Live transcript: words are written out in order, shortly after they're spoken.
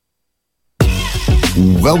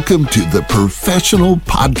Welcome to the Professional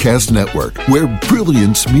Podcast Network, where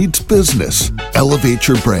brilliance meets business. Elevate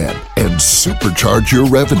your brand and supercharge your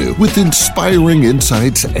revenue with inspiring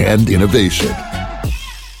insights and innovation.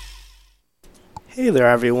 Hey there,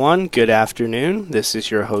 everyone. Good afternoon. This is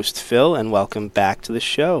your host, Phil, and welcome back to the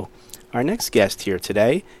show. Our next guest here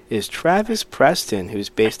today is Travis Preston, who's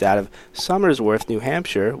based out of Somersworth, New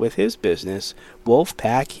Hampshire, with his business,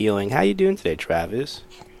 Wolfpack Healing. How you doing today, Travis?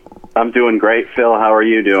 I'm doing great, Phil. How are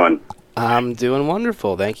you doing? I'm doing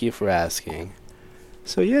wonderful. Thank you for asking.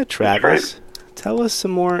 So yeah, Travis, tell us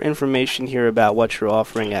some more information here about what you're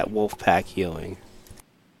offering at Wolfpack Healing.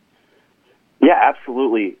 Yeah,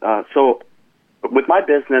 absolutely. So with my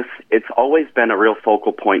business, it's always been a real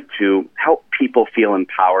focal point to help people feel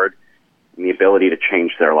empowered and the ability to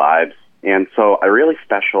change their lives. And so I really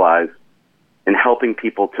specialize in helping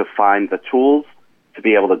people to find the tools to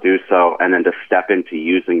be able to do so, and then to step into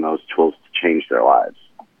using those tools to change their lives.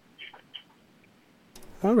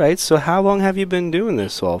 All right, so how long have you been doing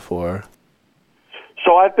this all for?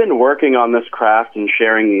 So I've been working on this craft and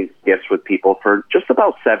sharing these gifts with people for just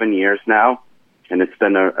about 7 years now, and it's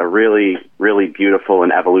been a really, really beautiful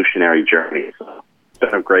and evolutionary journey. So it's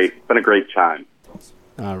been a great time.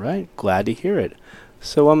 All right, glad to hear it.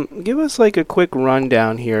 So give us like a quick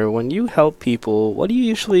rundown here. When you help people, what do you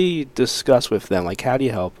usually discuss with them? Like, how do you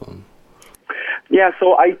help them? Yeah,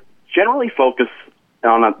 so I generally focus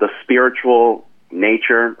on the spiritual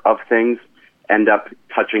nature of things, end up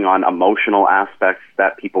touching on emotional aspects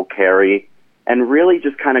that people carry, and really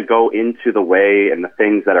just kind of go into the way and the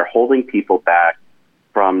things that are holding people back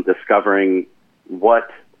from discovering what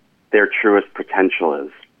their truest potential is.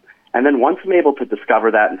 And then once I'm able to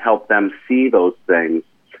discover that and help them see those things,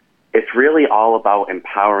 it's really all about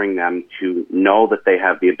empowering them to know that they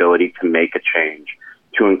have the ability to make a change,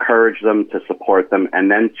 to encourage them, to support them, and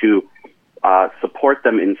then to support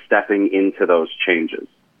them in stepping into those changes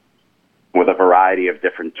with a variety of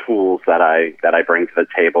different tools that I bring to the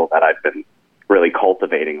table that I've been really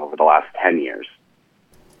cultivating over the last 10 years.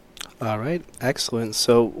 All right, excellent.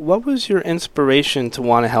 So what was your inspiration to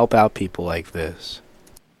want to help out people like this?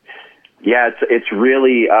 Yeah, it's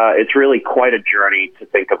really quite a journey to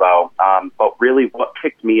think about. But really, what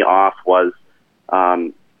kicked me off was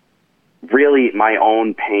really my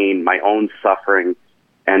own pain, my own suffering,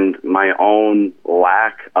 and my own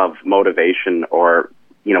lack of motivation, or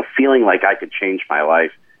feeling like I could change my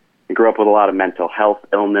life. I grew up with a lot of mental health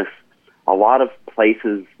illness. A lot of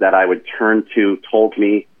places that I would turn to told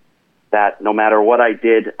me that no matter what I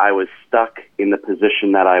did, I was stuck in the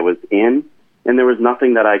position that I was in. And there was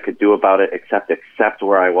nothing that I could do about it except accept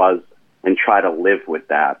where I was and try to live with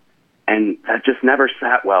that. And that just never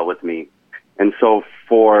sat well with me. And so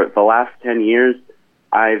for the last 10 years,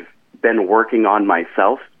 I've been working on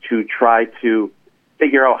myself to try to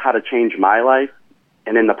figure out how to change my life.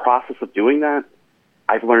 And in the process of doing that,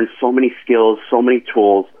 I've learned so many skills, so many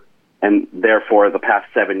tools. And therefore, the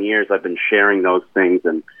past 7 years, I've been sharing those things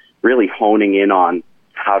and really honing in on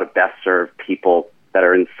how to best serve people that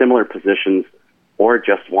are in similar positions or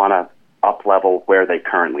just want to up-level where they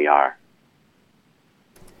currently are.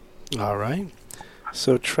 All right.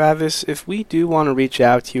 So, Travis, if we do want to reach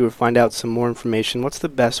out to you or find out some more information, what's the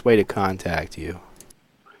best way to contact you?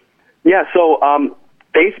 Yeah, so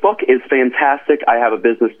Facebook is fantastic. I have a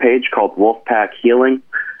business page called Wolfpack Healing.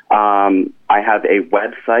 I have a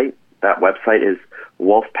website. That website is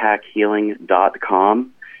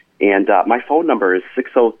wolfpackhealing.com. And my phone number is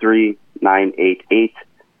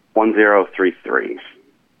 603-988-1033.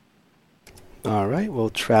 All right.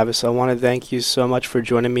 Well, Travis, I want to thank you so much for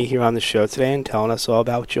joining me here on the show today and telling us all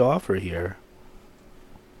about what you offer here.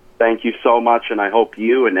 Thank you so much, and I hope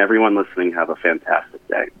you and everyone listening have a fantastic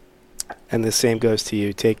day. And the same goes to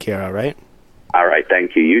you. Take care, all right? All right.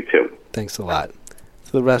 Thank you. You too. Thanks a lot.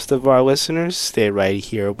 To the rest of our listeners, stay right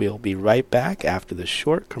here. We'll be right back after the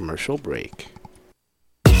short commercial break.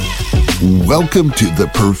 Welcome to the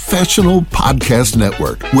Professional Podcast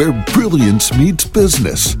Network, where brilliance meets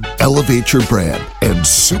business. Elevate your brand and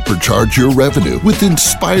supercharge your revenue with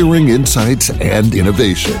inspiring insights and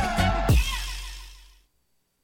innovation.